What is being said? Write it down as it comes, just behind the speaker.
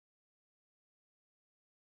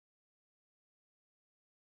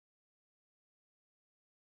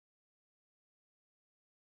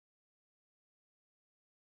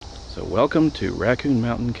So welcome to Raccoon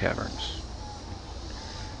Mountain Caverns.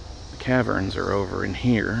 The caverns are over in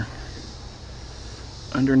here,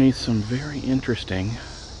 underneath some very interesting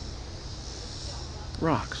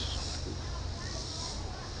rocks.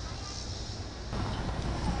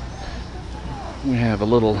 We have a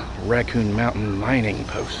little Raccoon Mountain mining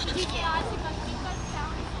post.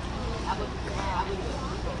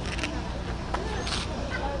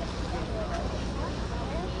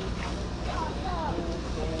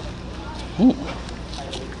 Ooh.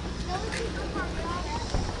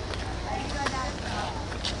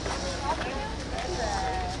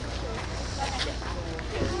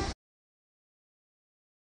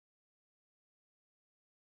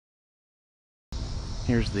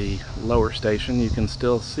 Here's the lower station. You can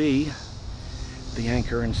still see the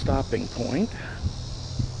anchor and stopping point.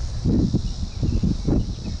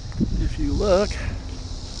 If you look,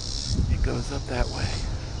 it goes up that way.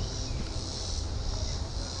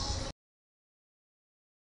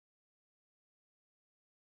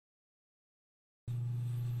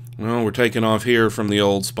 Well, we're taking off here from the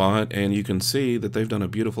old spot, and you can see that they've done a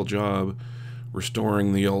beautiful job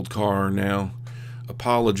restoring the old car. Now,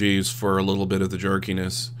 apologies for a little bit of the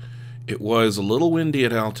jerkiness. It was a little windy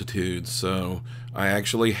at altitude, so I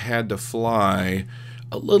actually had to fly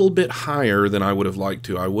a little bit higher than I would have liked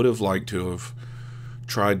to. I would have liked to have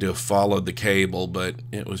tried to follow the cable, but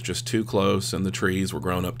it was just too close and the trees were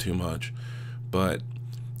grown up too much. But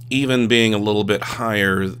even being a little bit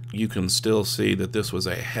higher, you can still see that this was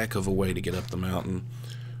a heck of a way to get up the mountain.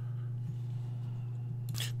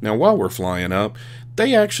 Now, while we're flying up,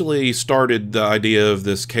 they actually started the idea of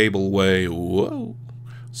this cableway. Whoa,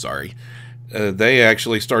 sorry. They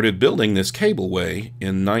actually started building this cableway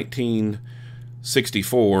in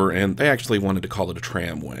 1964, and they actually wanted to call it a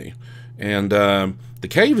tramway. And the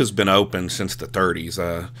cave has been open since the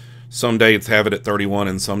 30s. Some dates have it at 31,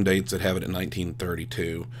 and some dates that have it at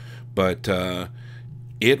 1932. But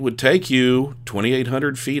it would take you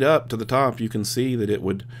 2,800 feet up to the top. You can see that it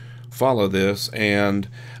would follow this. And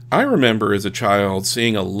I remember as a child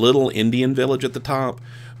seeing a little Indian village at the top,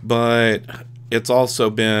 but it's also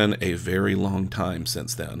been a very long time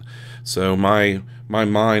since then. So my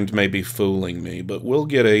mind may be fooling me, but we'll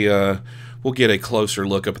get a closer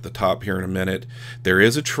look up at the top here in a minute. There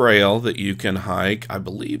is a trail that you can hike. I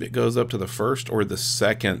believe it goes up to the first or the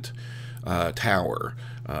second tower.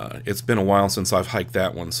 It's been a while since I've hiked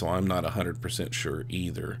that one, so I'm not 100% sure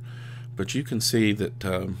either. But you can see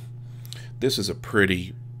that this is a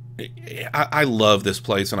pretty... I love this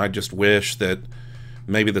place, and I just wish that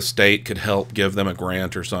maybe the state could help give them a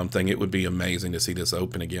grant or something. It would be amazing to see this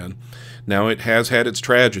open again. Now, it has had its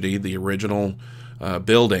tragedy. The original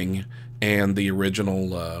building and the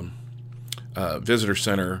original visitor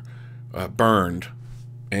center burned,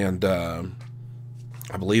 and I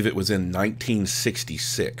believe it was in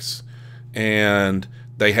 1966, and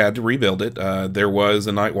they had to rebuild it. There was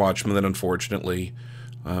a night watchman that unfortunately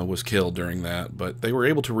was killed during that, but they were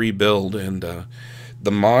able to rebuild, and the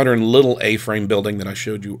modern little A-frame building that I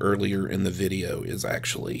showed you earlier in the video is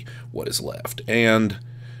actually what is left. And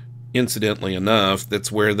incidentally enough,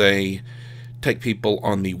 that's where they take people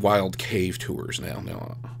on the wild cave tours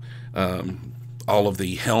now. All of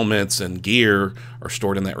the helmets and gear are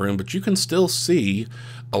stored in that room, but you can still see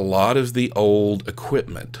a lot of the old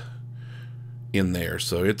equipment in there,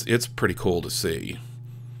 so it's pretty cool to see.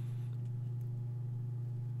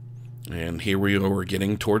 And here we are, we're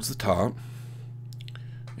getting towards the top,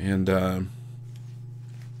 and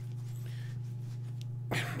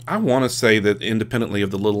I want to say that independently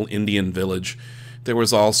of the little Indian village, there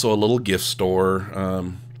was also a little gift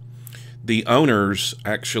store. The owners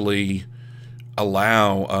actually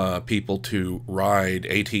allow people to ride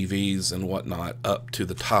ATVs and whatnot up to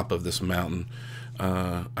the top of this mountain.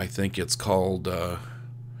 I think it's called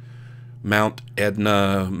Mount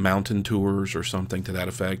Aetna Mountain Tours or something to that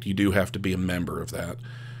effect. You do have to be a member of that.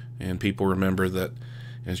 And people remember that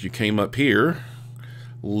as you came up here,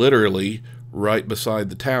 literally right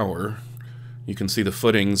beside the tower, you can see the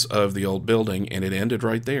footings of the old building, and it ended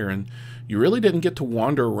right there. And you really didn't get to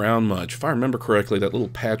wander around much. If I remember correctly, that little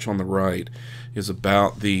patch on the right is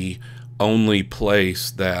about the only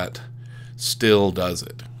place that still does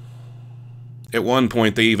it. At one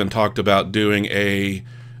point, they even talked about doing a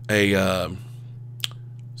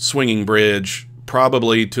swinging bridge,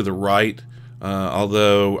 probably to the right,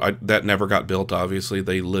 although that never got built, obviously.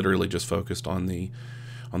 They literally just focused on the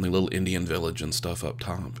little Indian village and stuff up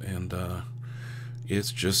top. And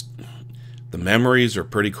it's just... the memories are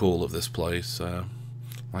pretty cool of this place.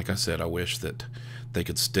 Like I said, I wish that they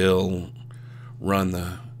could still run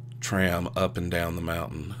the tram up and down the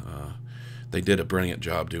mountain. they did a brilliant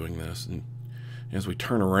job doing this. And as we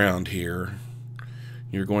turn around here,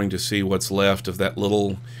 you're going to see what's left of that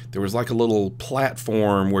little, there was like a little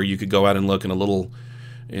platform where you could go out and look, and a little,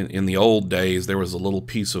 in the old days, there was a little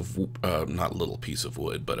piece of, not a little piece of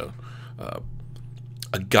wood, but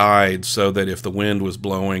a guide, so that if the wind was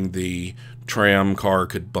blowing, the tram car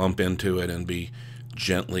could bump into it and be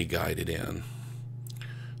gently guided in.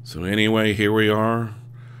 So anyway, here we are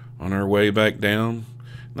on our way back down.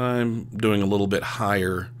 I'm doing a little bit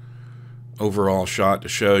higher overall shot to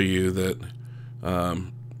show you that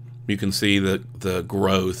you can see the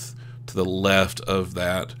growth to the left of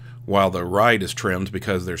that, while the right is trimmed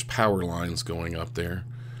because there's power lines going up there.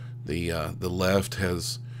 The left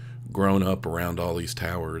has grown up around all these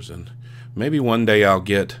towers, and maybe one day I'll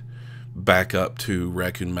get back up to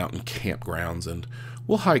Raccoon Mountain campgrounds and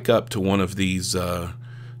we'll hike up to one of these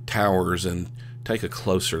towers and take a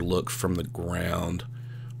closer look from the ground.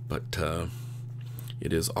 But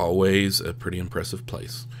it is always a pretty impressive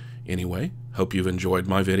place. Anyway, hope you've enjoyed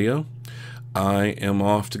my video. I am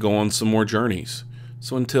off to go on some more journeys.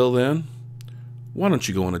 So until then, why don't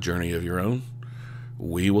you go on a journey of your own?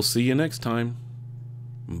 We will see you next time.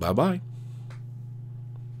 Bye-bye.